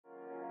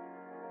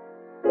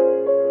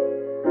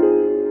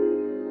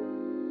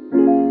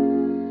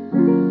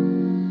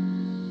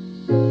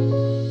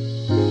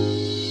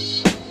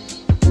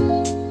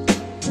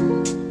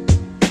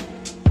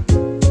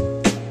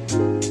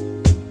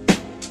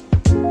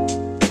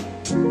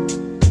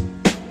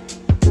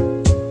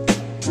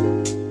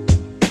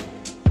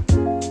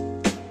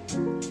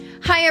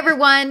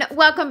everyone,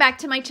 welcome back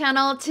to my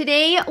channel.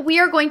 Today we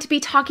are going to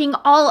be talking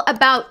all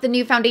about the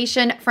new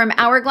foundation from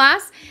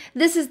Hourglass.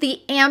 This is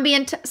the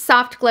Ambient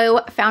Soft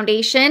Glow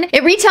Foundation.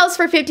 It retails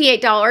for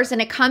 $58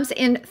 and it comes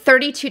in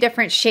 32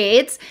 different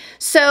shades.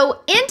 So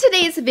in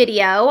today's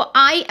video,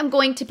 I am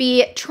going to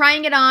be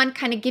trying it on,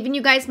 kind of giving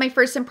you guys my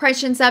first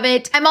impressions of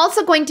it. I'm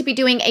also going to be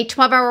doing a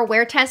 12-hour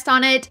wear test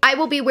on it. I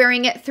will be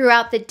wearing it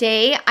throughout the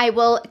day. I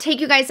will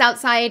take you guys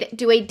outside,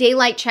 do a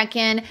daylight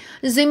check-in,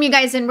 zoom you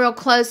guys in real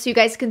close so you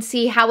guys can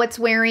see how it's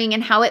wearing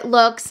and how it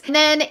looks. And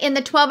then in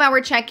the 12-hour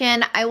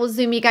check-in, I will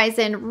zoom you guys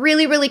in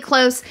really, really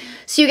close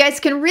so you guys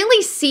can really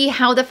see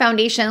how the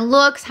foundation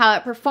looks, how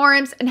it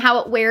performs, and how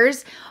it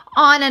wears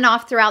on and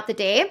off throughout the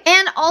day.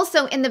 And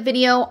also in the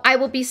video, I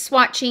will be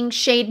swatching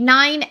shade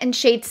 9 and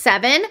shade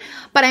 7,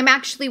 but I'm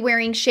actually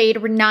wearing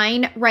shade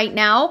 9 right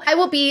now. I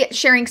will be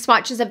sharing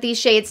swatches of these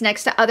shades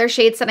next to other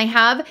shades that I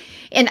have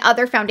in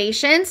other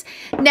foundations.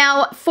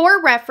 Now,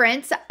 for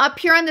reference, up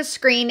here on the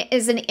screen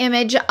is an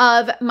image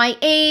of my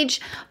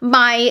age,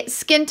 my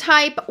skin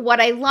type,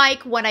 what I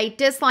like, what I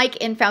dislike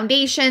in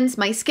foundations,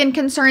 my skin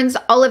concerns,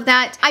 all of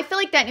that. I feel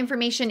like that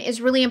information is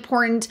really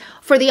important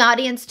for the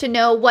audience to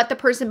know what the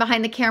person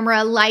behind the camera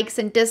likes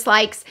and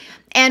dislikes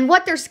and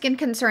what their skin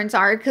concerns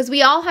are, because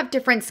we all have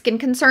different skin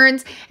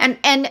concerns,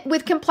 and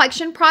with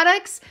complexion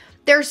products,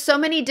 there's so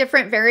many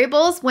different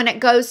variables when it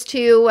goes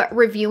to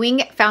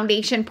reviewing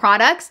foundation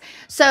products.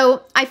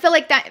 So I feel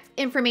like that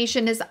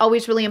information is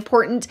always really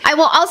important. I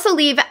will also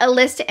leave a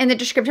list in the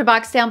description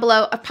box down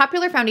below of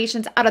popular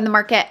foundations out on the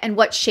market and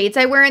what shades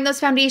I wear in those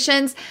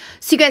foundations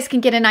so you guys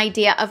can get an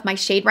idea of my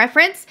shade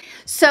reference.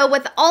 So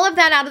with all of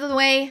that out of the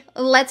way,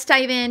 let's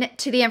dive in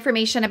to the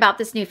information about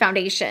this new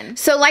foundation.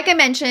 So like I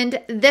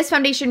mentioned, this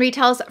foundation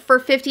retails for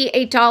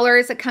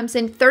 $58. It comes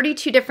in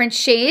 32 different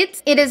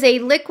shades. It is a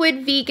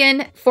liquid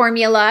vegan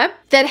formula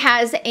that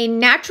has a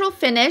natural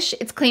finish.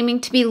 It's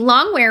claiming to be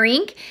long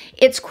wearing.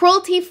 It's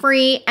cruelty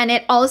free, and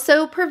it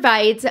also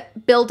provides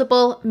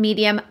buildable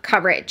medium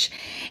coverage.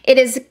 It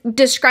is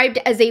described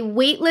as a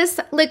weightless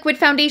liquid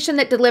foundation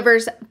that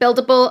delivers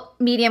buildable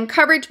medium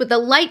coverage with a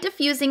light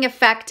diffusing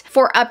effect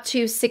for up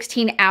to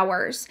 16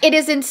 hours. It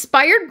is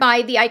inspired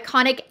by the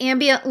iconic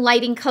ambient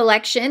lighting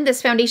collection.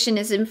 This foundation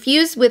is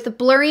infused with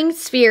blurring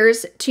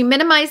spheres to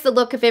minimize the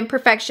look of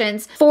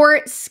imperfections for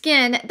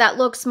skin that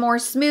looks more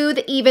smooth,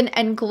 even,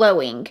 and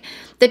glowing.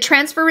 The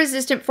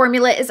transfer-resistant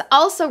formula is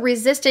also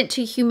resistant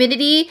to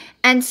humidity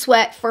and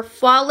sweat for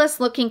flawless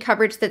looking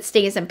coverage that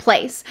stays in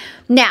place.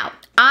 Now,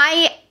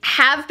 I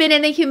have been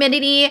in the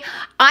humidity.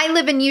 I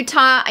live in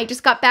Utah. I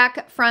just got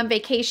back from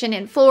vacation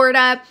in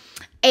Florida,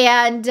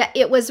 and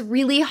it was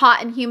really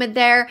hot and humid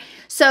there.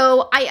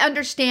 So I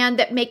understand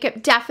that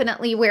makeup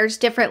definitely wears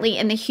differently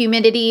in the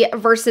humidity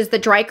versus the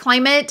dry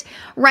climate.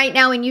 Right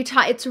now in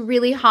Utah, it's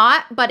really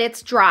hot, but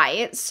it's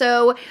dry.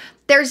 So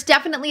there's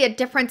definitely a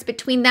difference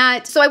between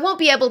that. So I won't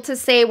be able to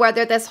say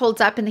whether this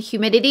holds up in the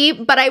humidity,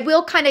 but I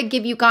will kind of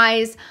give you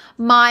guys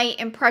my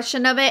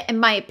impression of it and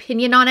my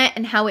opinion on it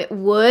and how it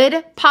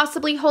would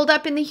possibly hold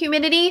up in the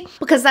humidity,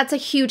 because that's a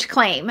huge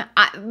claim.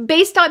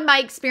 Based on my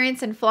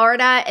experience in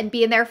Florida and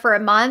being there for a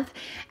month,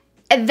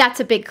 that's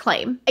a big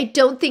claim. I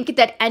don't think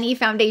that any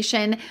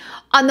foundation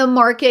on the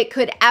market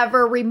could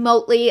ever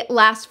remotely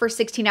last for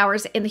 16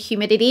 hours in the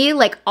humidity,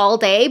 like all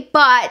day,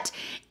 but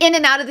in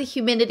and out of the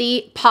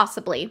humidity,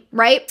 possibly,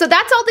 right? So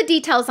that's all the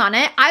details on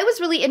it. I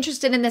was really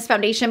interested in this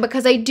foundation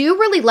because I do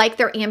really like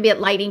their ambient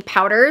lighting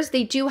powders.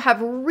 They do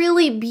have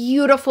really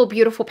beautiful,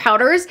 beautiful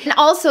powders. And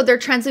also their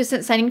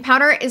translucent setting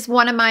powder is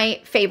one of my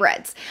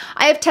favorites.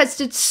 I have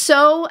tested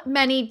so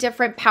many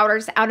different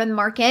powders out in the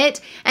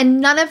market,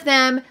 and none of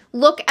them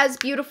look as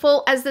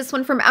beautiful as this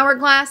one from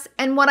Hourglass.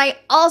 And what I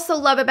also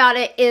love about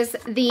it is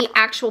the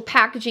actual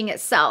packaging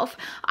itself.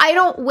 I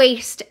don't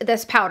waste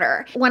this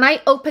powder. When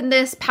I open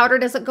this, powder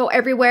doesn't go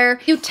everywhere.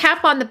 You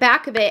tap on the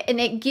back of it and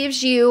it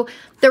gives you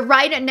the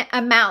right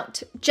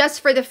amount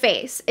just for the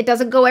face. It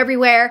doesn't go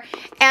everywhere.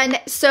 And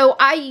so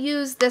I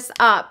use this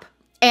up,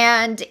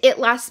 and it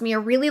lasts me a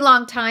really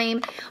long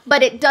time,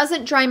 but it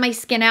doesn't dry my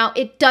skin out.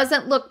 It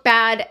doesn't look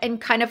bad and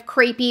kind of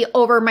crepey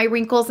over my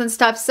wrinkles and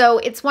stuff. So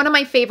it's one of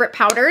my favorite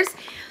powders.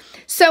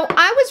 So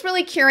I was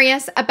really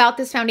curious about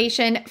this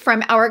foundation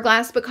from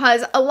Hourglass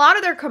because a lot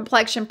of their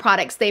complexion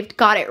products, they've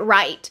got it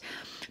right.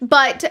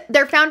 But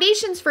their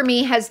foundations for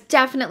me has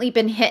definitely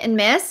been hit and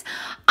miss.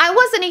 I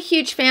wasn't a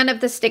huge fan of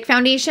the stick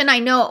foundation. I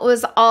know it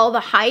was all the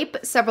hype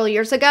several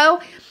years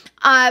ago.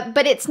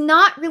 But it's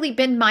not really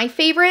been my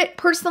favorite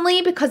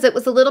personally because it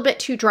was a little bit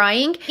too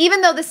drying.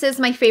 Even though this is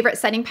my favorite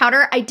setting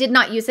powder, I did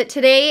not use it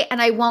today,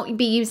 and I won't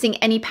be using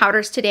any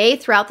powders today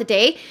throughout the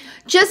day,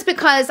 just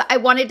because I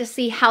wanted to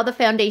see how the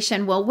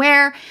foundation will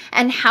wear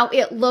and how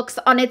it looks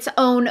on its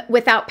own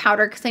without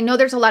powder, because I know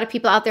there's a lot of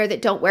people out there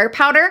that don't wear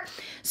powder.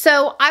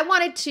 So I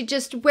wanted to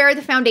just wear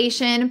the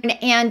foundation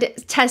and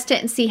test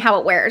it and see how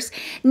it wears.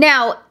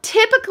 Now,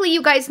 typically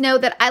you guys know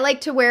that I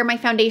like to wear my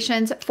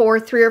foundations for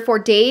 3 or 4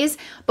 days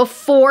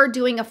before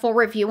doing a full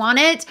review on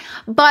it.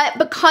 But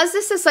because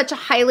this is such a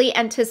highly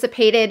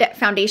anticipated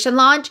foundation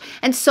launch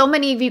and so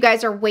many of you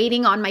guys are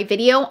waiting on my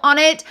video on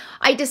it,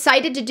 I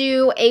decided to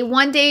do a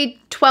 1-day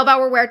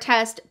 12-hour wear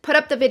test, put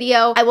up the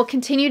video. I will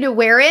continue to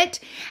wear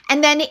it.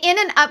 And then in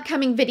an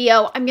upcoming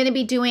video, I'm going to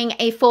be doing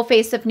a full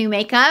face of new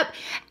makeup.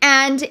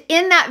 And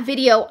in that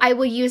video, I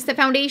will use the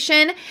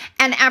foundation.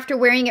 And after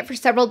wearing it for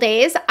several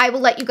days, I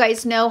will let you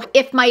guys know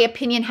if my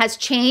opinion has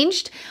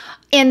changed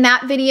in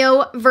that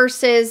video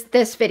versus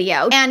this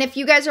video. And if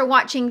you guys are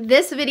watching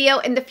this video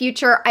in the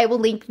future, I will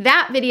link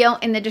that video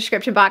in the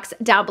description box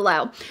down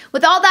below.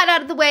 With all that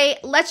out of the way,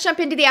 let's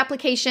jump into the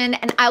application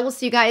and I will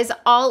see you guys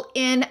all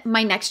in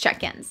my next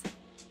check-ins.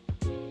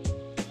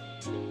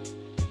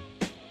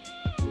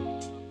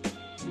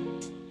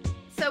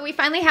 So we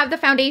finally have the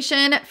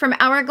foundation from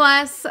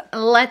Hourglass.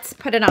 Let's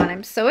put it on.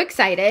 I'm so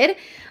excited.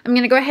 I'm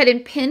gonna go ahead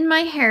and pin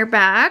my hair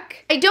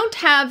back. I don't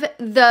have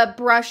the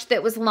brush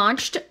that was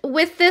launched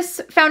with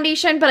this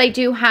foundation, but I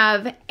do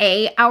have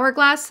a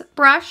Hourglass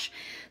brush.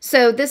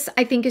 So this,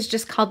 I think, is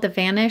just called the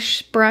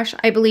Vanish brush,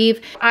 I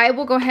believe. I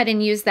will go ahead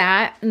and use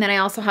that. And then I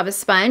also have a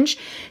sponge.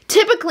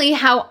 Typically,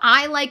 how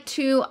I like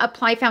to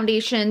apply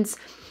foundations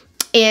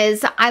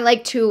is I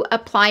like to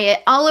apply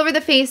it all over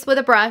the face with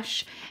a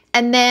brush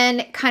and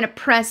then kind of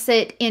press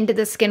it into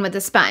the skin with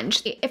a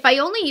sponge. If I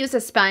only use a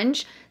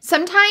sponge,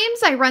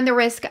 sometimes I run the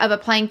risk of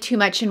applying too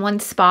much in one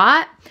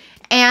spot.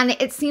 And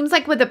it seems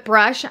like with a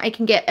brush, I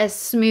can get a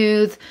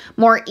smooth,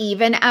 more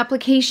even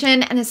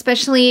application. And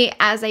especially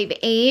as I've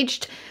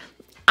aged,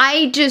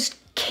 I just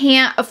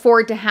can't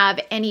afford to have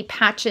any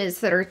patches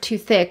that are too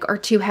thick or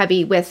too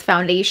heavy with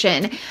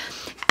foundation.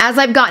 As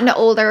I've gotten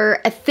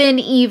older, a thin,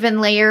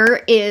 even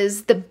layer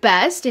is the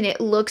best, and it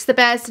looks the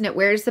best, and it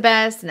wears the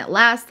best, and it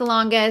lasts the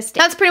longest.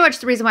 That's pretty much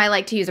the reason why I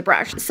like to use a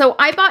brush. So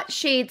I bought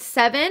shade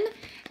 7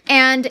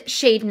 and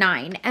shade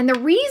 9. And the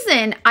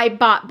reason I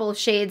bought both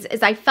shades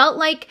is I felt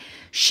like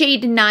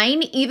shade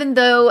 9, even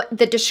though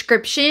the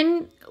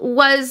description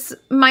was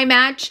my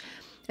match,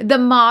 the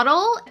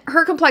model,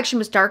 her complexion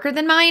was darker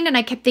than mine, and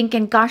I kept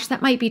thinking, gosh,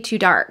 that might be too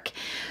dark.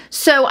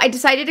 So I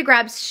decided to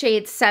grab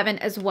shade 7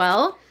 as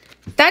well.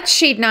 That's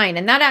shade 9,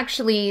 and that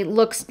actually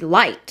looks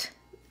light.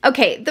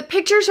 Okay, the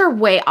pictures are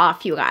way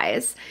off, you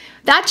guys.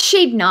 That's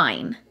shade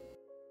 9.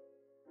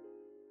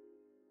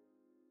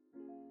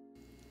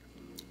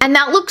 And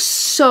that looks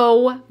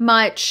so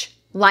much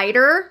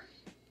lighter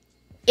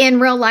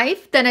in real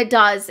life than it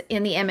does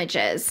in the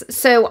images.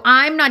 So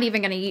I'm not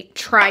even gonna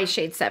try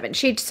shade 7.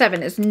 Shade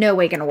 7 is no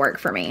way gonna work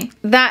for me.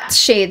 That's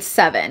shade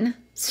 7.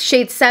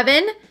 Shade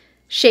 7,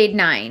 shade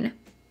 9.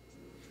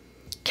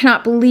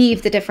 Cannot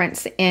believe the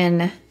difference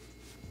in...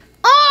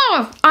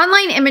 Oh,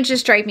 online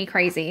images drive me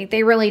crazy.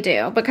 They really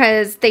do,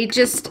 because they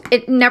just,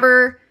 it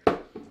never,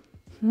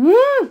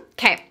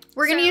 okay.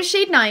 We're gonna use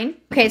shade 9.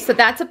 Okay, so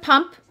that's a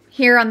pump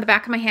here on the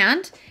back of my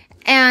hand.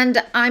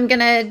 And I'm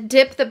gonna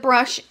dip the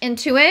brush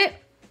into it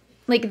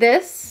like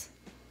this.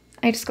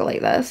 I just go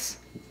like this.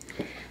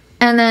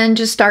 And then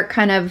just start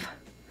kind of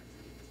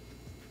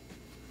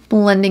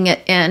blending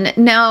it in.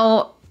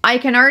 Now, I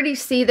can already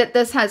see that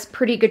this has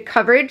pretty good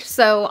coverage,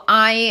 so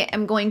I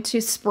am going to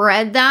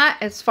spread that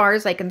as far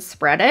as I can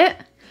spread it,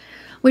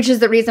 which is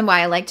the reason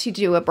why I like to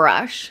do a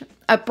brush.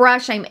 A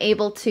brush, I'm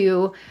able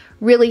to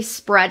really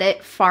spread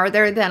it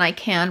farther than I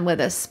can with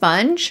a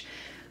sponge,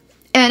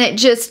 and it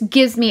just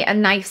gives me a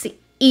nice,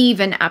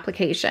 even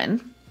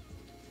application.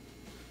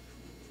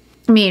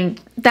 I mean,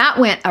 that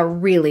went a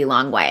really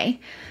long way.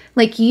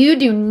 Like, you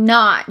do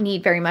not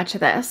need very much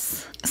of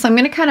this. So I'm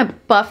gonna kind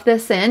of buff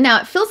this in. Now,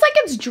 it feels like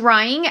it's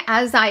drying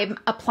as I'm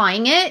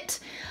applying it.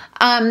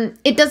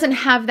 It doesn't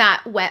have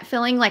that wet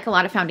feeling like a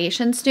lot of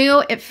foundations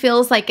do. It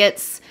feels like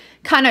it's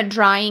kind of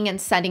drying and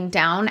setting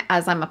down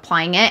as I'm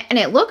applying it, and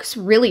it looks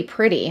really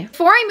pretty.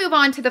 Before I move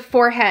on to the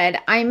forehead,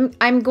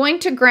 I'm going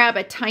to grab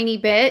a tiny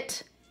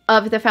bit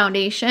of the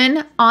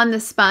foundation on the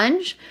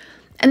sponge,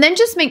 and then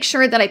just make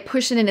sure that I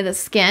push it into the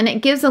skin.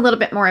 It gives a little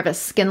bit more of a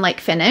skin-like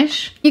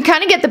finish. You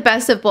kind of get the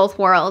best of both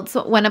worlds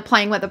when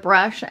applying with a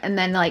brush and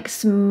then like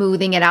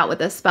smoothing it out with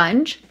a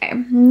sponge. Okay,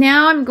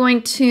 now I'm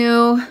going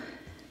to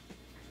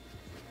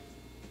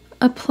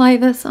apply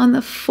this on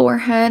the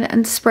forehead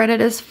and spread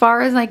it as far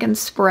as I can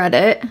spread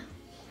it.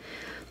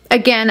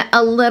 Again,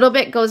 a little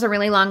bit goes a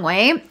really long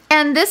way.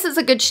 And this is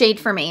a good shade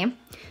for me.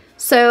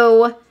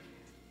 So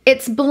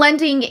it's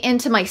blending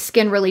into my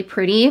skin really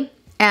pretty,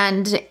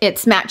 and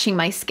it's matching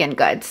my skin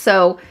good.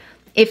 So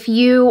if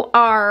you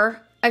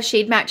are a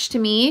shade match to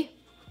me,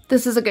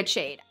 this is a good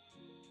shade.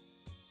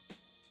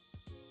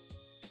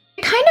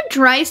 It kind of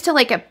dries to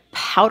like a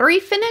powdery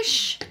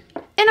finish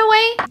in a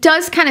way. It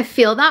does kind of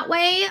feel that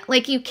way.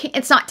 Like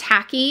it's not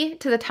tacky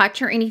to the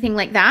touch or anything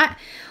like that.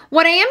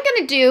 What I am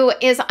gonna do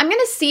is I'm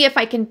gonna see if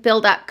I can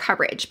build up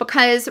coverage,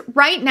 because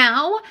right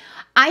now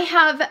I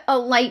have a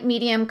light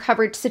medium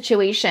coverage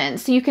situation.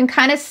 So you can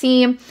kind of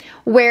see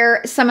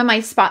where some of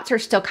my spots are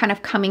still kind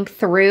of coming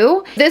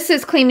through. This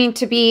is claiming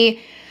to be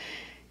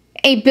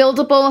a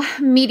buildable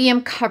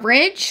medium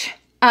coverage,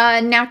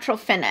 natural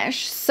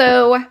finish.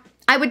 So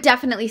I would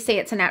definitely say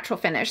it's a natural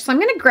finish. So I'm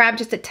gonna grab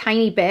just a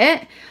tiny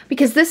bit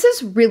because this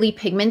is really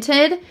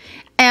pigmented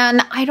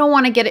and I don't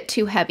wanna get it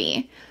too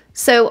heavy.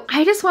 So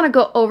I just wanna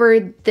go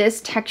over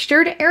this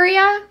textured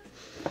area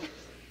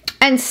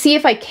and see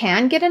if I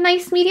can get a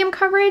nice medium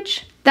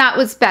coverage. That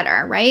was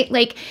better, right?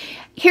 Like,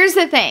 here's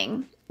the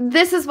thing.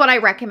 This is what I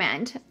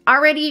recommend.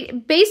 Already,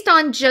 based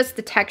on just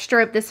the texture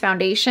of this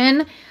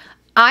foundation,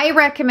 I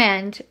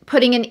recommend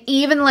putting an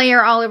even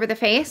layer all over the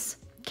face,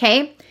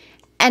 okay?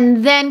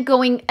 And then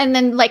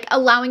like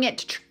allowing it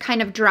to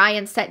kind of dry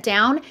and set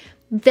down,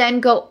 then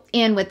go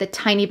in with a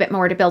tiny bit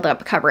more to build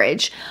up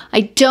coverage.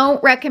 I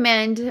don't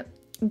recommend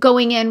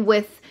going in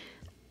with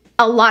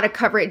a lot of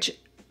coverage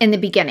in the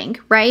beginning,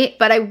 right?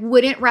 But I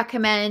wouldn't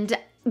recommend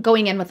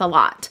going in with a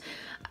lot.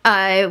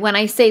 When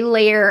I say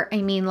layer,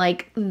 I mean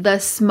like the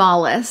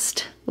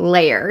smallest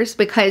layers,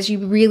 because you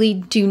really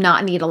do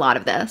not need a lot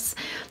of this.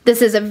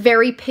 This is a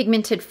very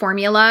pigmented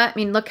formula. I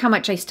mean, look how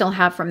much I still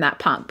have from that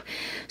pump.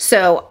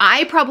 So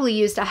I probably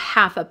used a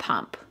half a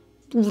pump,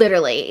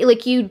 literally.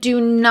 Like, you do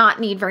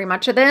not need very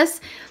much of this,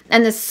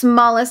 and the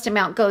smallest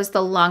amount goes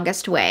the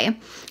longest way.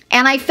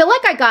 And I feel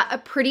like I got a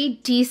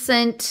pretty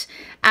decent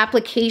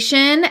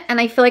application, and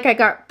I feel like I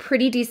got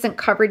pretty decent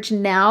coverage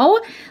now.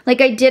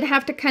 Like, I did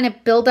have to kind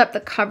of build up the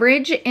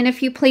coverage in a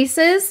few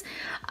places,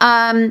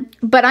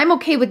 but I'm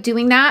okay with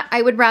doing that.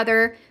 I would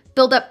rather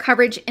build up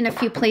coverage in a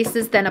few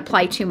places than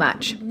apply too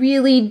much.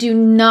 Really do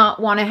not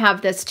want to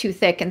have this too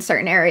thick in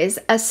certain areas,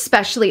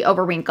 especially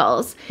over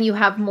wrinkles. You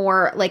have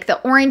more like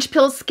the orange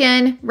peel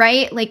skin,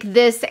 right? Like,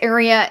 this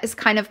area is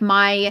kind of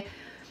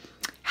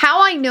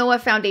how I know a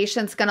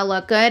foundation's gonna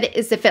look good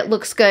is if it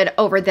looks good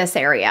over this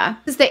area.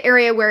 This is the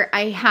area where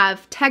I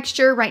have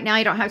texture. Right now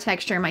I don't have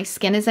texture. My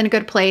skin is in a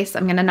good place.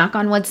 I'm gonna knock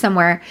on wood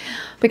somewhere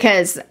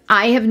because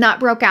I have not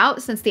broke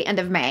out since the end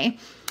of May.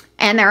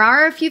 And there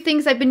are a few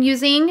things I've been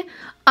using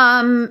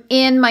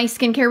in my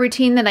skincare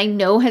routine that I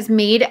know has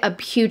made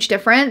a huge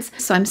difference.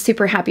 So I'm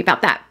super happy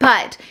about that.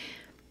 But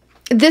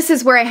this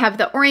is where I have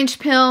the orange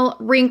peel,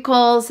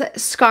 wrinkles,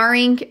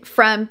 scarring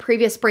from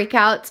previous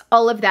breakouts.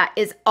 All of that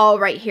is all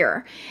right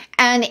here.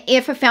 And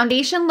if a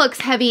foundation looks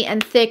heavy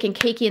and thick and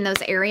cakey in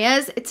those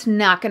areas, it's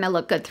not gonna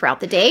look good throughout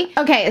the day.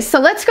 Okay, so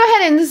let's go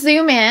ahead and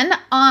zoom in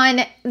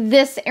on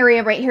this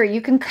area right here. You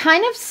can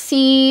kind of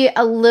see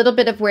a little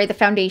bit of where the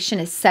foundation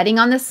is setting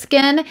on the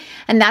skin,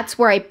 and that's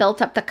where I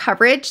built up the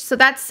coverage. So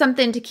that's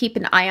something to keep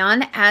an eye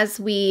on as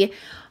we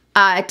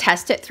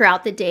test it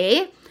throughout the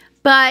day.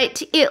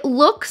 But it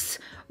looks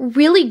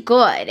really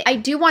good. I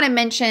do want to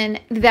mention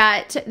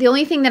that the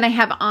only thing that I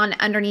have on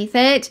underneath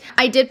it,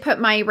 I did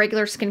put my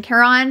regular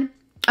skincare on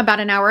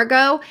about an hour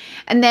ago.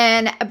 And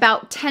then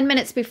about 10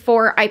 minutes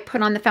before I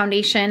put on the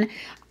foundation,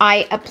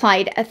 I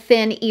applied a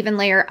thin, even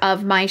layer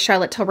of my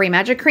Charlotte Tilbury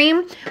Magic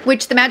Cream,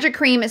 which the Magic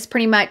Cream is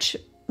pretty much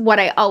what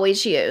I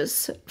always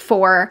use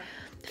for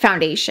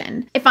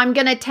foundation. If I'm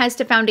gonna test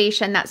a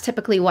foundation, that's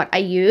typically what I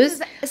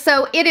use.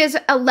 So it is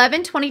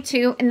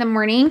 11:22 in the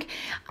morning.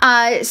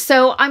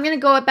 So I'm gonna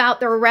go about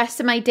the rest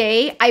of my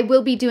day. I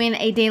will be doing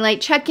a daylight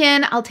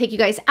check-in. I'll take you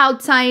guys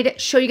outside,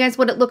 show you guys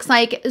what it looks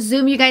like,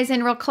 zoom you guys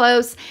in real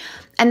close.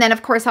 And then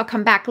of course I'll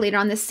come back later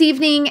on this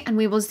evening and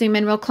we will zoom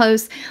in real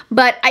close.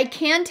 But I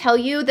can tell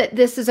you that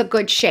this is a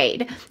good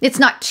shade. It's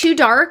not too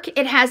dark.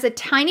 It has a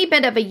tiny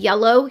bit of a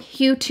yellow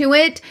hue to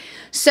it.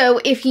 So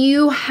if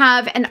you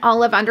have an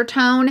olive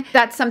undertone,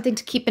 that's something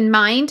to keep in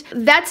mind.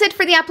 That's it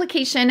for the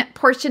application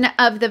portion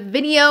of the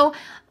video.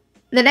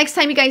 The next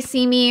time you guys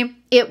see me,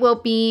 it will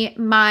be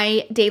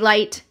my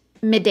daylight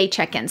midday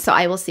check-in. So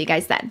I will see you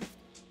guys then.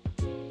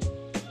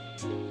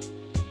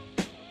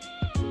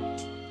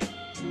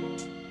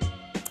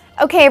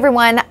 Okay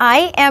everyone,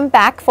 I am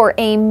back for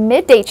a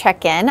midday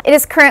check-in. It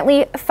is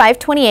currently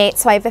 5:28,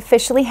 so I've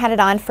officially had it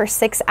on for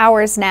 6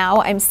 hours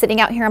now. I'm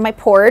sitting out here on my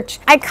porch.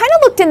 I kind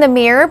of looked in the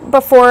mirror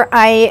before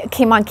I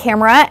came on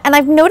camera, and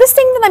I'm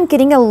noticing that I'm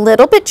getting a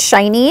little bit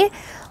shiny,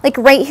 like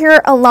right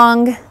here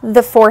along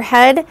the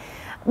forehead,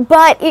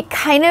 but it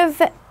kind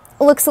of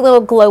looks a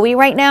little glowy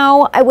right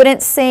now. I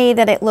wouldn't say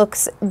that it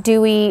looks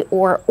dewy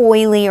or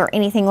oily or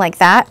anything like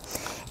that.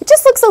 It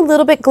just looks a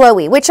little bit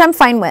glowy, which I'm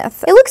fine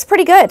with. It looks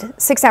pretty good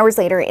 6 hours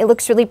later. It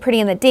looks really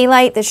pretty in the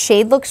daylight. The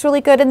shade looks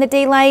really good in the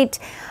daylight.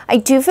 I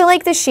do feel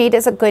like the shade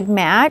is a good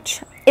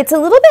match. It's a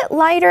little bit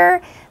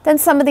lighter than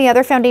some of the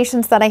other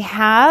foundations that I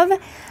have.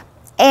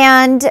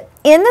 And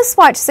in the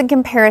swatches and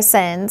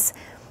comparisons,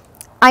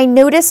 I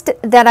noticed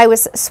that I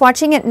was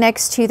swatching it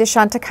next to the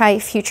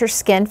Chantecaille Future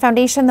Skin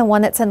foundation, the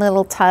one that's in the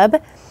little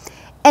tub.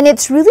 And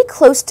it's really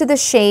close to the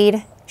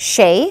shade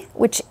Shea,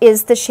 which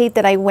is the shade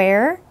that I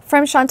wear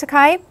from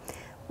Chantecaille,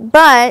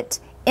 but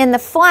in the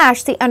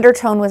flash, the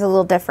undertone was a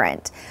little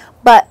different.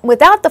 But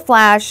without the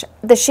flash,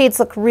 the shades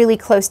look really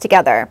close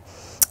together.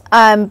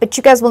 But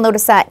you guys will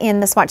notice that in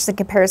the swatches and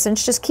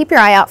comparisons. Just keep your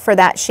eye out for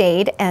that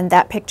shade and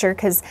that picture,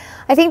 because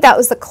I think that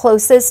was the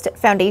closest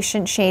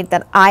foundation shade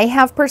that I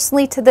have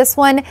personally to this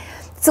one.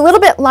 It's a little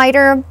bit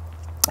lighter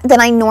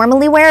than I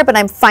normally wear, but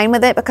I'm fine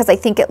with it because I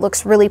think it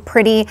looks really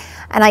pretty,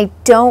 and I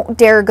don't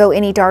dare go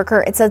any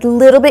darker. It's a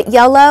little bit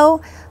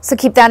yellow, so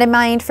keep that in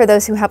mind for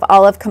those who have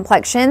olive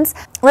complexions.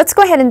 Let's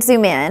go ahead and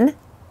zoom in.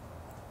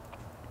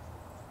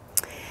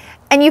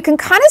 And you can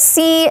kind of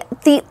see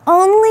the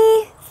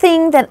only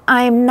thing that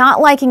I'm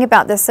not liking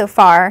about this so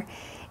far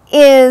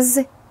is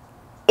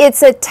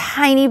it's a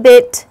tiny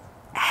bit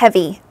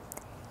heavy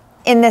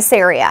in this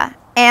area.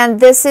 And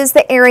this is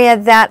the area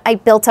that I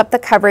built up the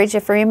coverage,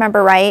 if you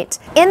remember right.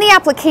 In the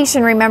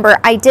application, remember,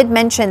 I did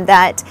mention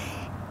that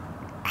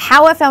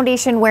how a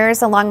foundation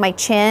wears along my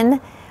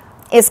chin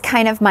is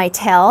kind of my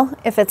tell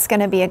if it's going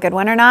to be a good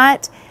one or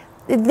not.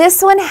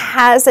 This one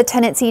has a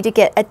tendency to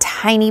get a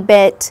tiny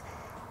bit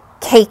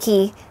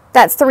cakey.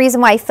 That's the reason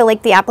why I feel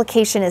like the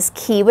application is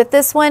key with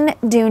this one.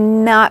 Do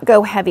not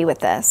go heavy with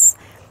this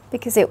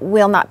because it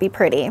will not be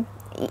pretty.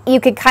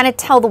 You can kind of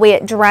tell the way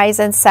it dries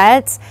and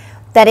sets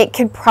that it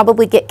can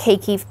probably get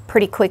cakey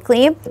pretty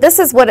quickly. This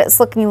is what it's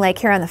looking like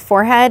here on the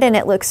forehead, and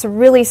it looks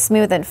really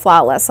smooth and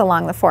flawless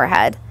along the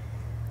forehead.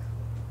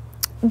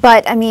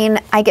 But I mean,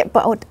 I get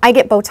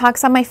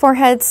Botox on my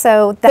forehead,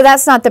 so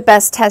that's not the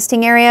best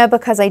testing area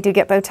because I do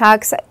get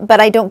Botox,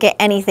 but I don't get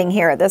anything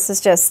here. This is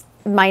just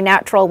my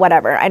natural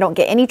whatever. I don't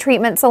get any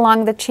treatments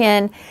along the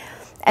chin.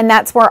 And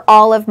that's where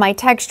all of my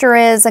texture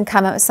is and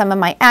some of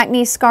my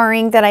acne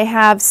scarring that I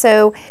have.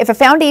 So if a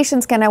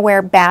foundation's gonna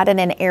wear bad in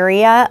an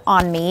area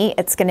on me,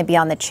 it's gonna be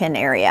on the chin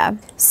area.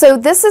 So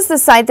this is the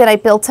side that I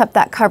built up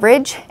that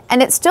coverage,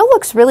 and it still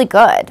looks really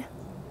good.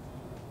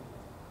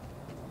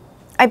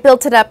 I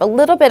built it up a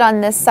little bit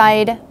on this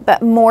side,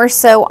 but more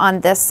so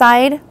on this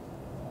side.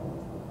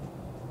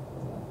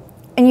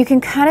 And you can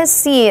kind of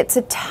see it's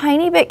a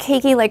tiny bit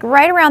cakey, like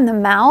right around the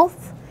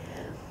mouth.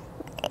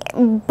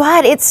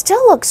 But it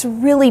still looks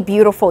really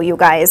beautiful, you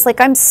guys.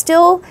 Like, I'm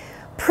still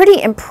pretty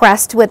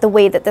impressed with the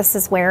way that this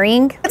is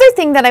wearing. The other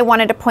thing that I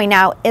wanted to point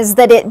out is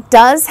that it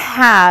does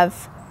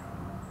have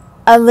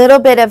a little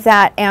bit of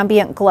that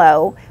ambient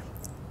glow,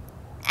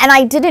 and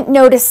I didn't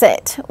notice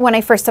it when I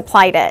first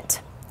applied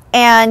it.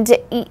 And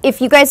if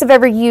you guys have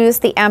ever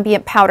used the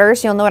ambient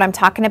powders, you'll know what I'm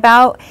talking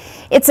about.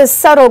 It's a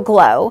subtle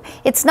glow.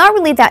 It's not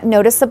really that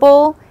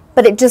noticeable,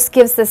 but it just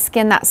gives the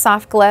skin that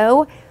soft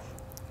glow.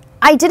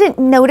 I didn't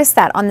notice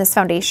that on this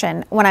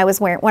foundation when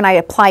I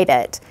applied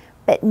it,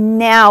 but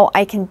now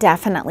I can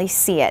definitely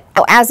see it.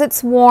 As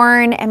it's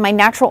worn and my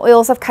natural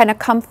oils have kind of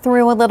come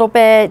through a little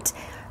bit,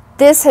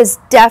 this has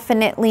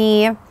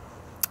definitely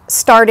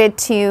started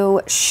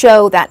to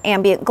show that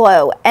ambient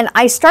glow. And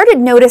I started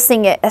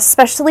noticing it,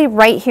 especially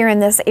right here in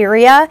this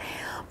area,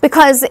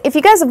 because if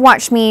you guys have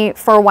watched me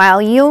for a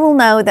while, you will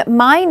know that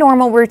my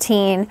normal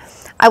routine,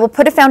 I will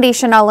put a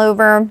foundation all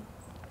over,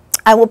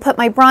 I will put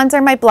my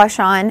bronzer, my blush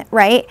on,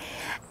 right?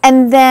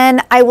 And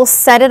then I will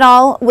set it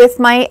all with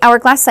my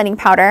Hourglass setting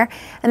powder.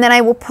 And then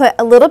I will put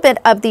a little bit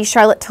of the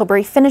Charlotte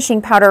Tilbury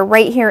finishing powder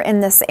right here in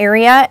this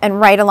area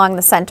and right along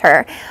the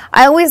center.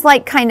 I always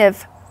like kind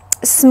of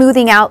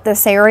smoothing out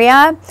this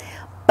area,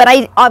 but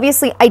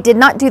I did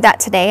not do that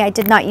today. I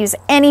did not use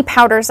any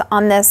powders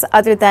on this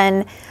other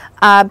than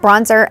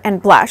bronzer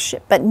and blush,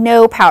 but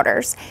no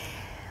powders.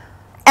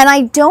 And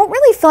I don't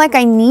really feel like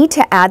I need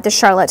to add the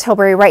Charlotte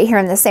Tilbury right here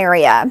in this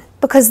area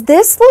because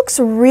this looks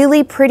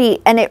really pretty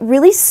and it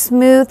really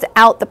smoothed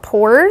out the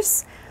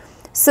pores.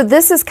 So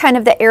this is kind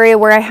of the area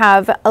where I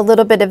have a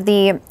little bit of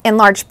the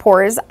enlarged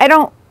pores.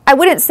 I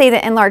wouldn't say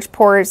that enlarged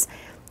pores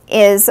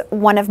is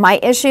one of my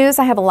issues.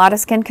 I have a lot of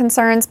skin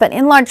concerns, but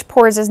enlarged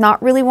pores is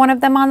not really one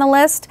of them on the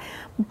list.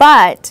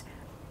 But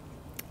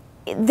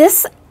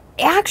this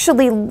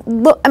actually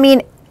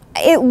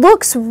it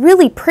looks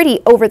really pretty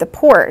over the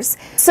pores.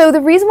 So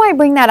the reason why I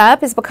bring that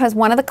up is because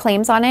one of the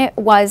claims on it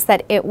was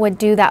that it would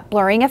do that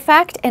blurring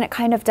effect, and it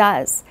kind of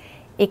does.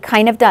 It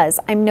kind of does.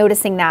 I'm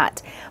noticing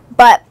that.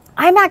 But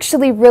I'm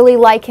actually really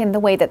liking the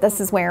way that this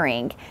is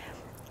wearing.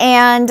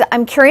 And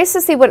I'm curious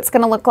to see what it's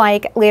going to look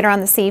like later on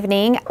this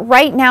evening.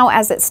 Right now,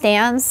 as it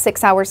stands,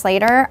 6 hours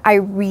later, I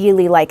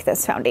really like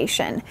this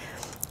foundation.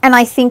 And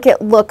I think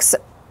it looks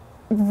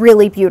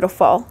really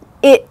beautiful.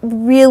 It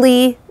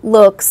really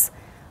looks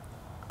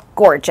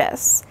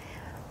gorgeous.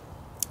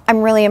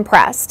 I'm really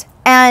impressed.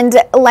 And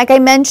like I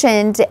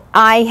mentioned,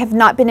 I have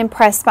not been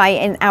impressed by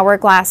an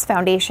Hourglass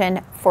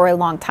foundation for a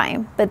long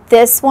time. But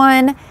this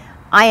one,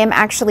 I am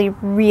actually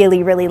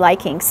really, really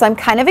liking. So I'm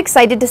kind of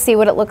excited to see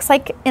what it looks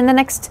like in the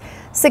next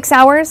 6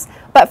 hours.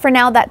 But for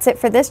now, that's it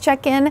for this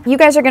check-in. You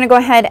guys are going to go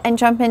ahead and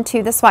jump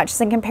into the swatches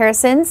and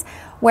comparisons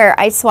where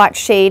I swatch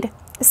shade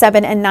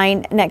 7 and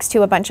 9 next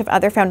to a bunch of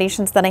other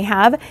foundations that I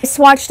have. I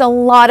swatched a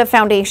lot of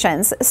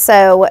foundations,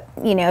 so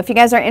if you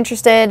guys are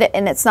interested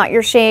and it's not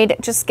your shade,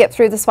 just skip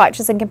through the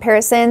swatches and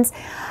comparisons,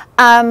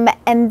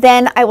 and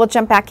then I will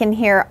jump back in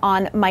here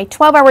on my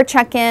 12-hour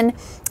check-in,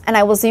 and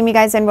I will zoom you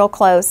guys in real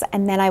close,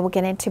 and then I will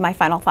get into my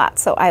final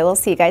thoughts. So I will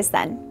see you guys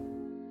then.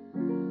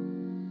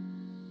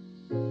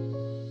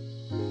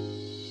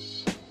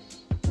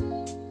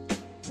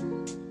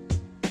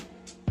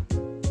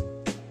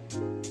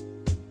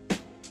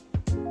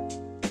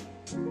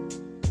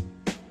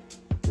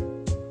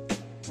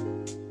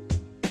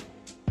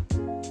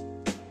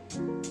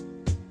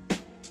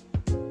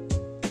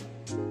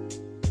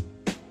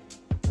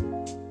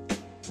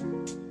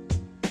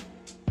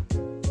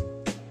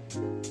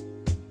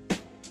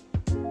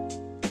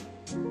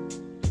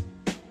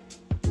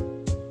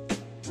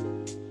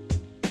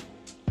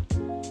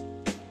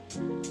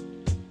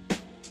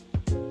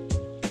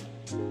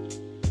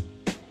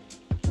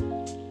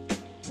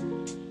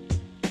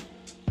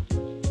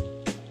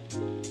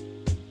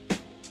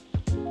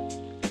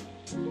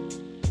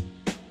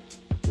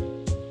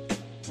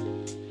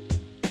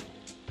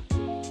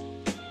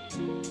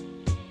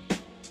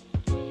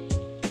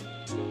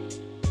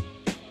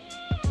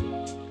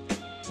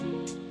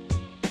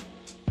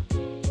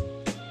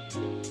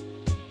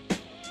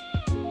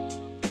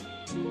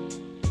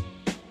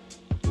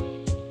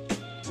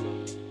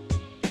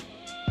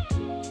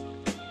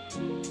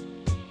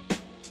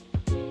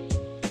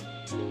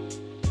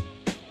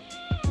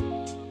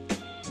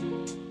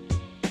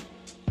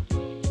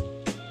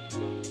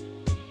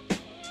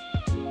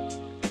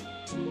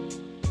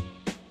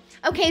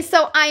 Okay,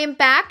 so I am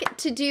back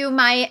to do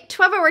my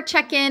 12-hour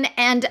check-in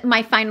and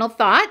my final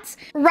thoughts.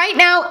 Right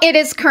now, it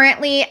is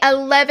currently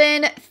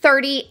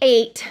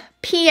 11:38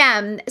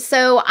 p.m.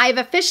 So I've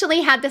officially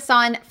had this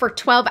on for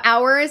 12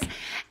 hours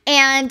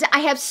and I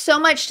have so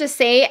much to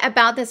say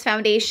about this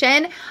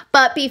foundation.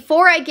 But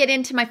before I get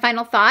into my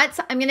final thoughts,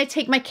 I'm gonna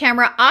take my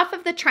camera off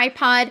of the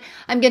tripod.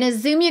 I'm gonna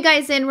zoom you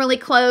guys in really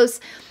close,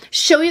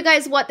 show you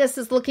guys what this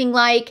is looking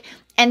like,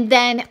 and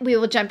then we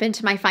will jump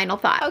into my final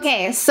thoughts.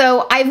 Okay,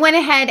 so I went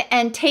ahead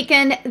and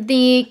taken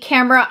the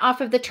camera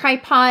off of the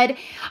tripod.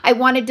 I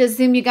wanted to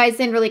zoom you guys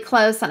in really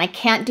close and I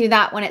can't do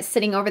that when it's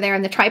sitting over there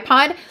in the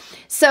tripod.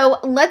 So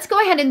let's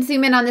go ahead and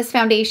zoom in on this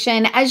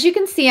foundation. As you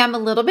can see, I'm a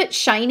little bit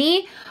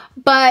shiny,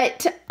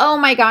 but oh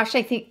my gosh,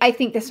 I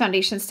think this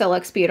foundation still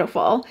looks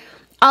beautiful.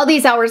 All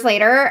these hours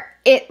later,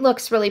 it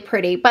looks really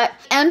pretty, but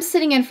I'm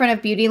sitting in front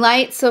of beauty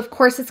light, so of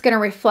course it's gonna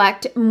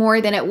reflect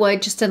more than it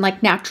would just in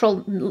like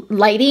natural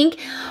lighting.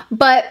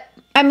 But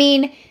I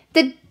mean,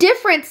 the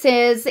difference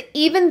is,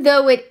 even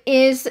though it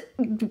is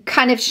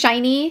kind of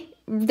shiny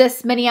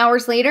this many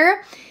hours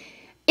later,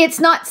 it's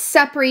not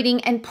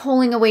separating and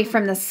pulling away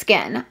from the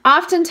skin.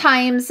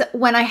 Oftentimes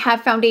when I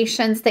have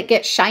foundations that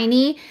get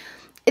shiny,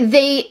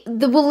 they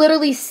will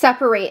literally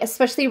separate,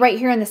 especially right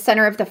here in the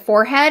center of the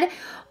forehead.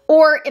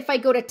 Or if I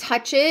go to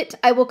touch it,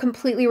 I will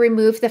completely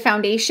remove the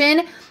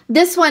foundation.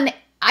 This one,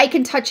 I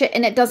can touch it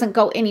and it doesn't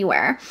go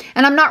anywhere.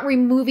 And I'm not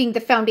removing the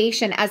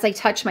foundation as I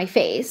touch my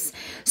face.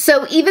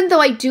 So even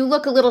though I do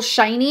look a little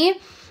shiny,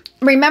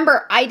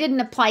 remember, I didn't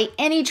apply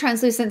any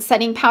translucent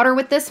setting powder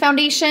with this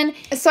foundation.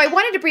 So I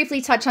wanted to briefly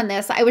touch on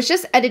this. I was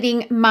just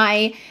editing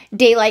my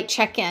daylight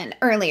check-in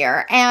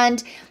earlier.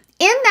 And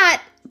in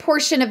that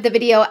portion of the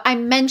video, I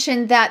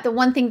mentioned that the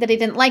one thing that I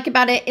didn't like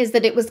about it is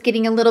that it was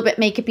getting a little bit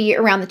makeup-y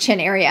around the chin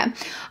area.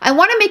 I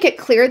want to make it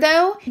clear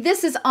though,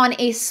 this is on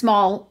a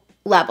small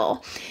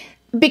level.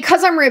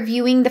 Because I'm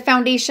reviewing the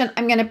foundation,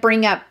 I'm going to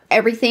bring up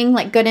everything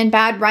like good and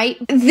bad, right?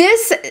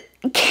 This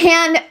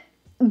can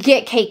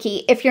get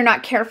cakey if you're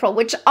not careful,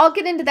 which I'll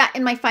get into that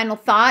in my final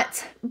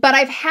thoughts, but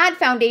I've had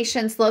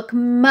foundations look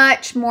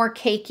much more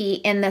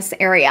cakey in this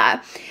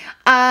area.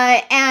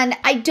 And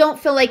I don't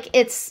feel like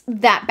it's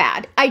that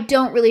bad. I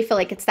don't really feel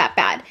like it's that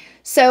bad.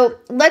 So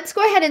let's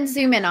go ahead and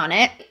zoom in on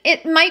it.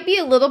 It might be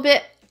a little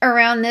bit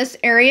around this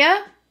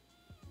area,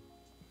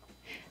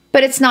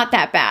 but it's not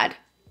that bad.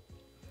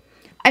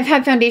 I've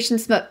had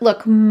foundations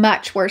look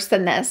much worse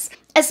than this,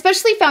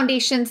 especially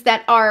foundations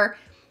that are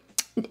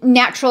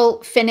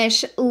natural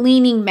finish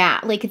leaning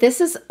matte. Like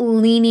this is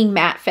leaning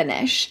matte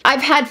finish.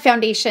 I've had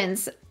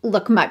foundations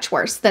look much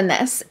worse than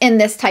this in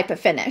this type of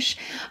finish.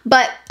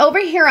 But over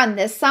here on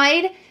this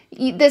side,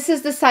 this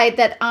is the side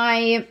that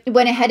I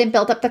went ahead and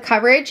built up the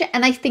coverage,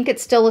 and I think it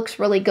still looks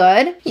really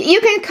good.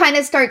 You can kind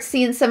of start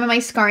seeing some of my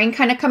scarring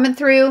kind of coming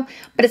through,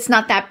 but it's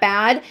not that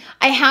bad.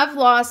 I have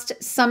lost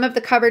some of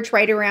the coverage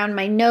right around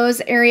my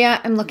nose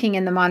area. I'm looking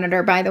in the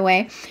monitor, by the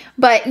way,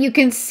 but you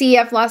can see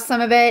I've lost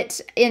some of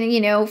it in,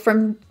 you know,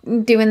 from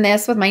doing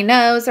this with my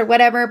nose or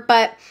whatever,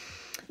 but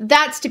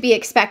that's to be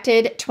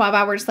expected 12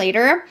 hours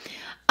later.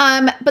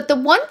 But the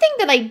one thing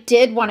that I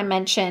did want to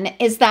mention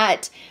is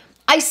that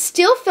I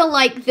still feel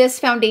like this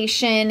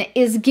foundation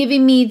is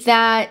giving me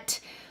that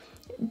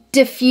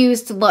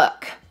diffused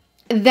look,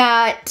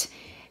 that,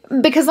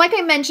 because like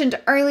I mentioned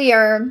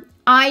earlier,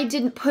 I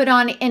didn't put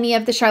on any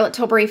of the Charlotte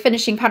Tilbury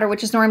finishing powder,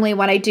 which is normally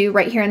what I do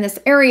right here in this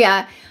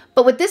area.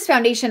 But with this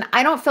foundation,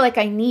 I don't feel like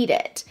I need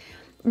it.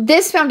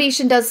 This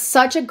foundation does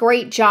such a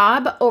great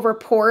job over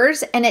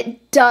pores, and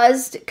it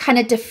does kind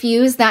of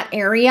diffuse that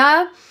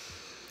area.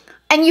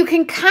 And you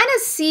can kind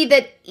of see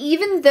that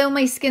even though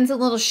my skin's a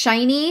little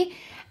shiny,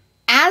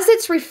 as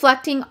it's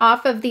reflecting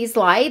off of these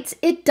lights,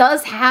 it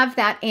does have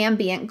that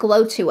ambient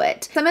glow to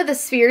it. Some of the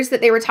spheres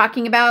that they were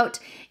talking about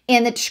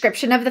in the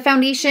description of the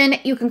foundation,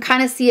 you can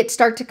kind of see it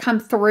start to come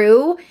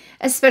through,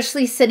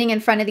 especially sitting in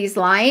front of these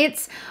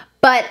lights.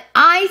 But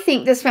I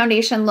think this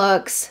foundation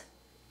looks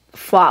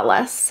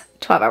flawless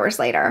 12 hours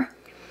later.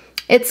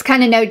 It's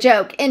kind of no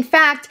joke. In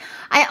fact,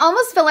 I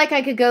almost feel like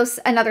I could go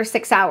another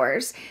 6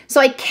 hours. So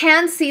I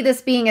can see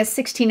this being a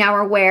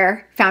 16-hour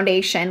wear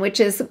foundation, which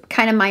is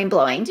kind of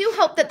mind-blowing. I do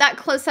hope that that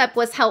close-up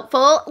was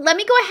helpful. Let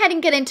me go ahead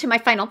and get into my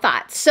final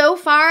thoughts. So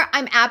far,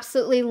 I'm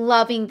absolutely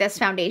loving this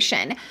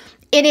foundation.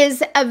 It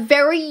is a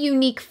very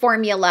unique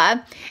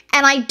formula,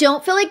 and I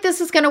don't feel like this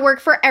is going to work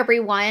for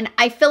everyone.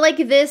 I feel like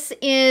this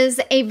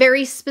is a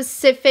very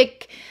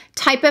specific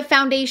type of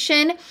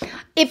foundation.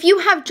 If you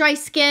have dry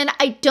skin,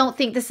 I don't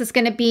think this is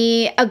going to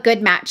be a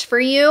good match for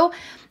you.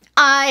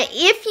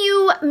 If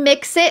you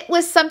mix it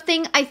with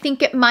something, I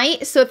think it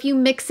might. So if you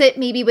mix it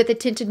maybe with a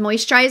tinted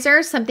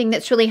moisturizer, something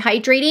that's really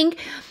hydrating,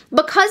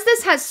 because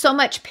this has so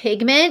much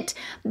pigment,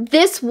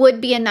 this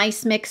would be a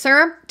nice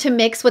mixer to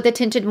mix with a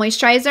tinted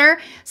moisturizer,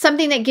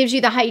 something that gives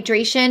you the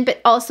hydration, but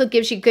also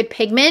gives you good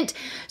pigment.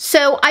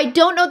 So I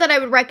don't know that I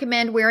would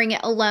recommend wearing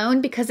it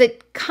alone, because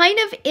it kind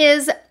of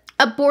is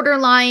a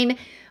borderline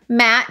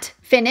matte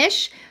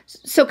finish.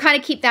 So kind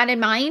of keep that in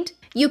mind.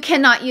 you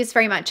cannot use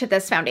very much of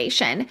this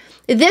foundation.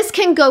 This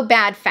can go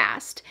bad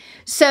fast.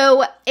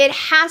 So it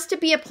has to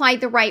be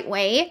applied the right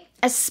way,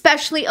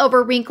 especially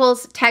over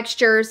wrinkles,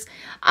 textures,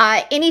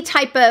 any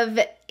type of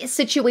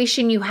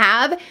situation you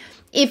have.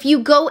 If you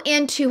go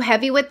in too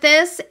heavy with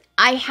this,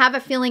 I have a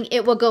feeling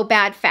it will go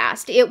bad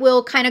fast. It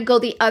will kind of go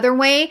the other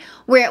way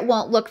where it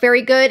won't look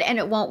very good and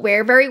it won't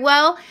wear very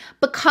well.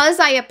 Because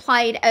I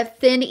applied a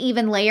thin,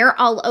 even layer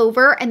all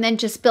over and then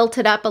just built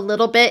it up a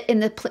little bit in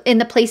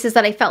the places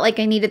that I felt like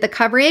I needed the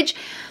coverage,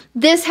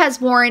 this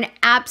has worn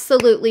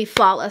absolutely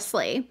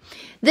flawlessly.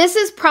 This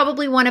is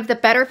probably one of the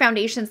better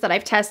foundations that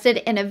I've tested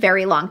in a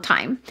very long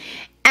time.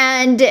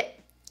 And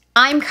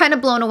I'm kind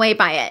of blown away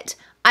by it.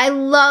 I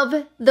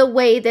love the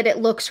way that it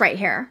looks right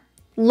here.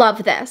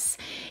 Love this.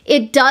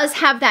 It does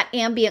have that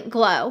ambient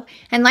glow.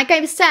 And like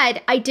I've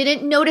said, I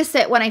didn't notice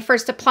it when I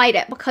first applied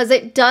it because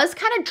it does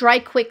kind of dry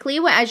quickly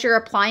as you're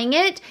applying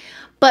it.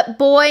 But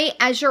boy,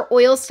 as your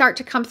oils start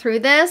to come through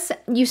this,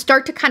 you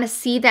start to kind of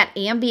see that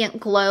ambient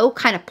glow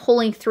kind of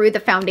pulling through the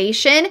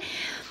foundation.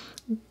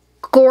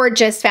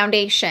 Gorgeous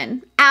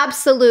foundation.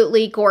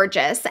 Absolutely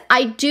gorgeous.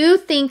 I do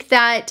think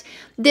that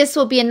this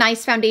will be a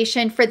nice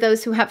foundation for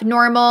those who have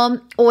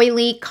normal,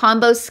 oily,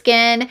 combo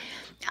skin.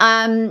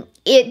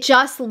 It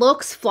just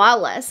looks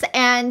flawless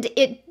and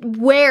it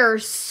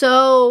wears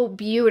so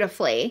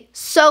beautifully,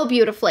 so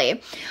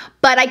beautifully.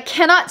 But I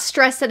cannot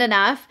stress it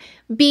enough.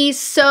 Be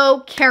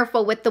so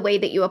careful with the way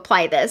that you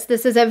apply this.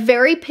 This is a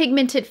very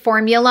pigmented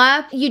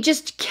formula. You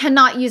just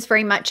cannot use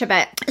very much of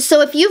it. So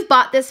if you've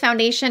bought this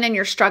foundation and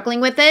you're struggling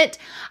with it,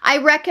 I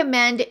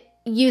recommend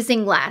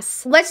using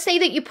less. Let's say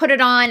that you put it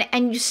on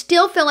and you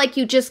still feel like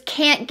you just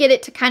can't get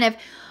it to kind of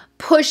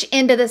push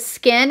into the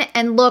skin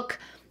and look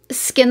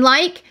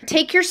skin-like.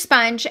 Take your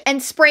sponge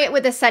and spray it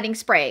with a setting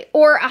spray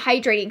or a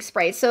hydrating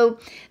spray. So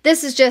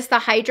this is just the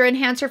Hydra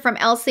Enhancer from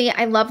Elsie.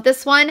 I love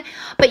this one,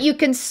 but you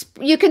can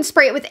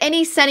spray it with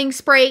any setting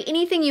spray,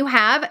 anything you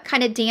have,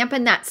 kind of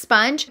dampen that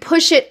sponge,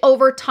 push it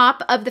over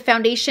top of the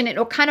foundation. It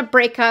will kind of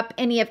break up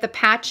any of the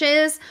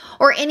patches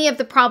or any of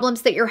the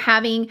problems that you're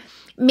having.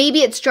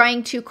 Maybe it's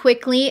drying too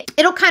quickly.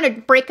 It'll kind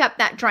of break up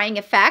that drying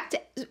effect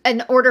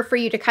in order for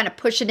you to kind of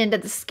push it into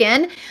the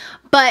skin.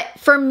 But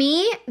for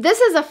me, this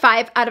is a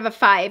 5 out of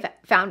 5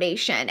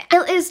 foundation.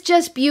 It is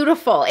just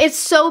beautiful. It's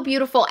so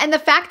beautiful. And the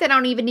fact that I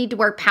don't even need to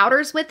wear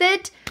powders with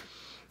it,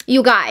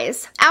 you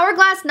guys,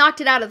 Hourglass knocked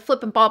it out of the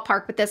flipping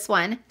ballpark with this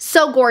one.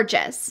 So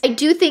gorgeous. I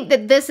do think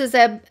that this is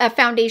a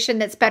foundation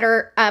that's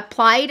better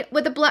applied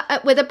with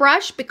a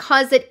brush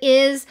because it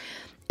is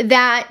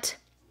that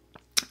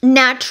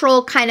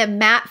natural kind of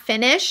matte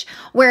finish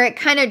where it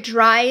kind of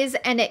dries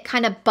and it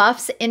kind of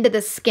buffs into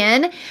the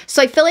skin.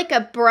 So I feel like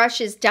a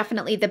brush is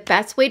definitely the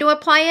best way to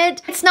apply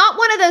it. It's not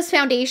one of those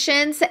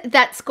foundations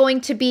that's going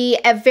to be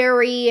a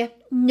very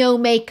no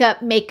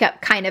makeup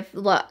kind of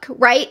look,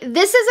 right?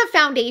 This is a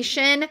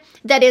foundation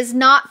that is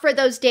not for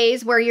those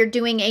days where you're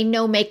doing a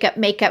no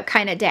makeup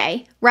kind of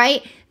day,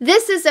 right?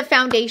 This is a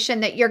foundation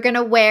that you're going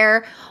to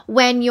wear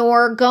when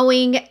you're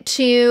going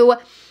to,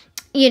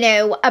 you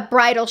know, a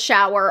bridal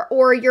shower,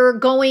 or you're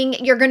going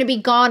to be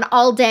gone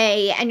all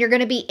day and you're going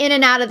to be in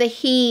and out of the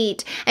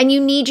heat and you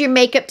need your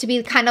makeup to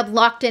be kind of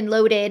locked and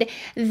loaded.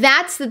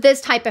 That's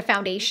this type of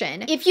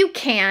foundation. If you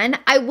can,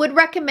 I would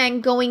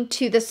recommend going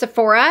to the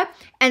Sephora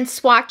and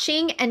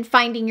swatching and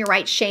finding your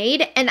right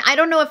shade. And I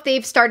don't know if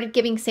they've started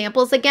giving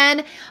samples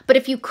again, but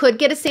if you could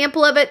get a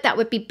sample of it, that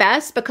would be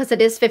best because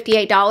it is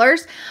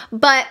 $58.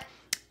 But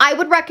I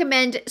would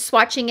recommend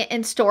swatching it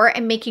in store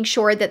and making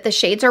sure that the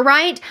shades are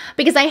right,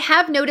 because I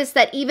have noticed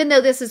that even though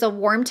this is a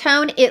warm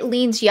tone, it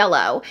leans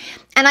yellow.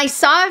 And I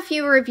saw a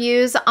few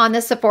reviews on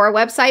the Sephora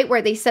website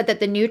where they said that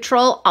the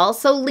neutral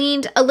also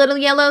leaned a little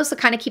yellow. So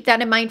kind of keep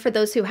that in mind for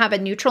those who have a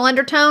neutral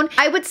undertone.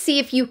 I would see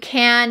if you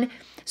can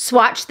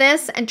swatch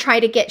this and try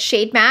to get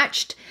shade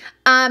matched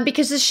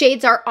because the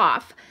shades are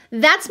off.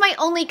 That's my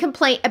only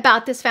complaint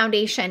about this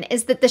foundation,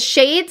 is that the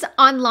shades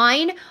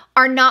online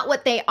are not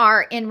what they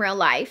are in real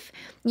life.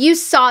 You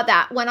saw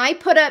that when I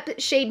put up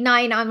shade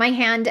 9 on my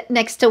hand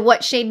next to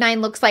what shade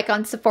 9 looks like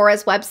on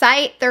Sephora's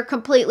website. They're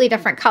completely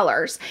different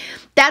colors.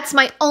 That's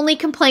my only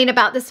complaint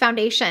about this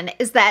foundation,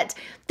 is that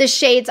the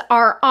shades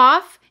are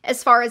off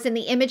as far as in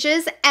the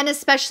images, and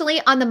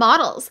especially on the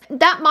models.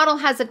 That model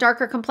has a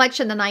darker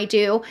complexion than I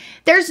do.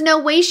 There's no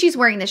way she's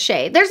wearing the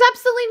shade. There's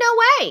absolutely no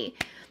way,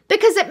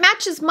 because it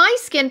matches my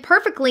skin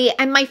perfectly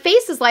and my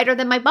face is lighter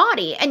than my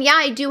body. And yeah,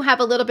 I do have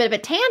a little bit of a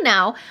tan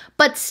now,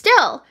 but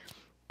still,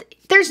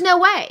 there's no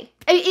way.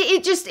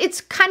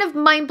 It's kind of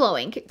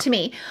mind-blowing to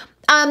me.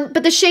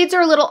 But the shades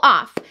are a little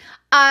off.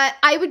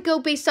 I would go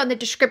based on the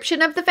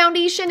description of the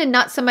foundation and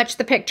not so much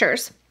the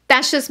pictures.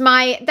 That's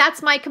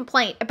my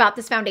complaint about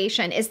this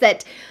foundation, is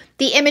that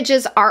the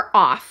images are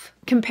off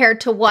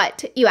compared to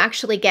what you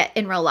actually get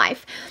in real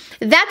life.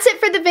 That's it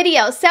for the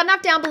video. Sound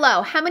off down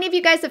below. How many of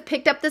you guys have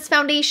picked up this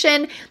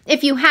foundation?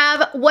 If you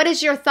have, what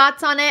is your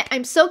thoughts on it?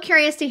 I'm so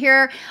curious to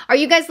hear. Are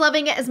you guys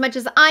loving it as much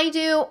as I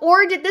do?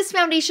 Or did this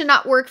foundation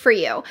not work for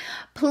you?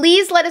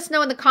 Please let us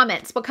know in the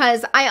comments,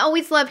 because I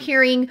always love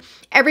hearing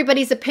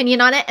everybody's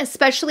opinion on it,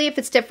 especially if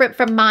it's different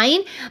from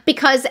mine,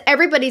 because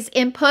everybody's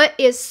input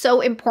is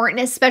so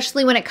important,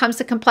 especially when it comes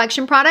to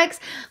complexion products,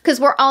 because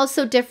we're all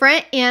so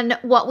different in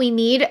what we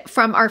need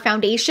from our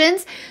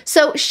foundations.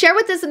 So share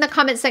with us in the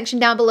comment section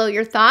down below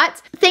your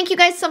thoughts. Thank you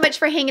guys so much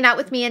for hanging out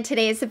with me in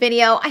today's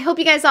video. I hope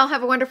you guys all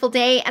have a wonderful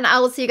day, and I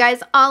will see you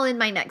guys all in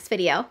my next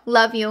video.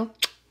 Love you.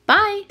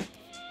 Bye.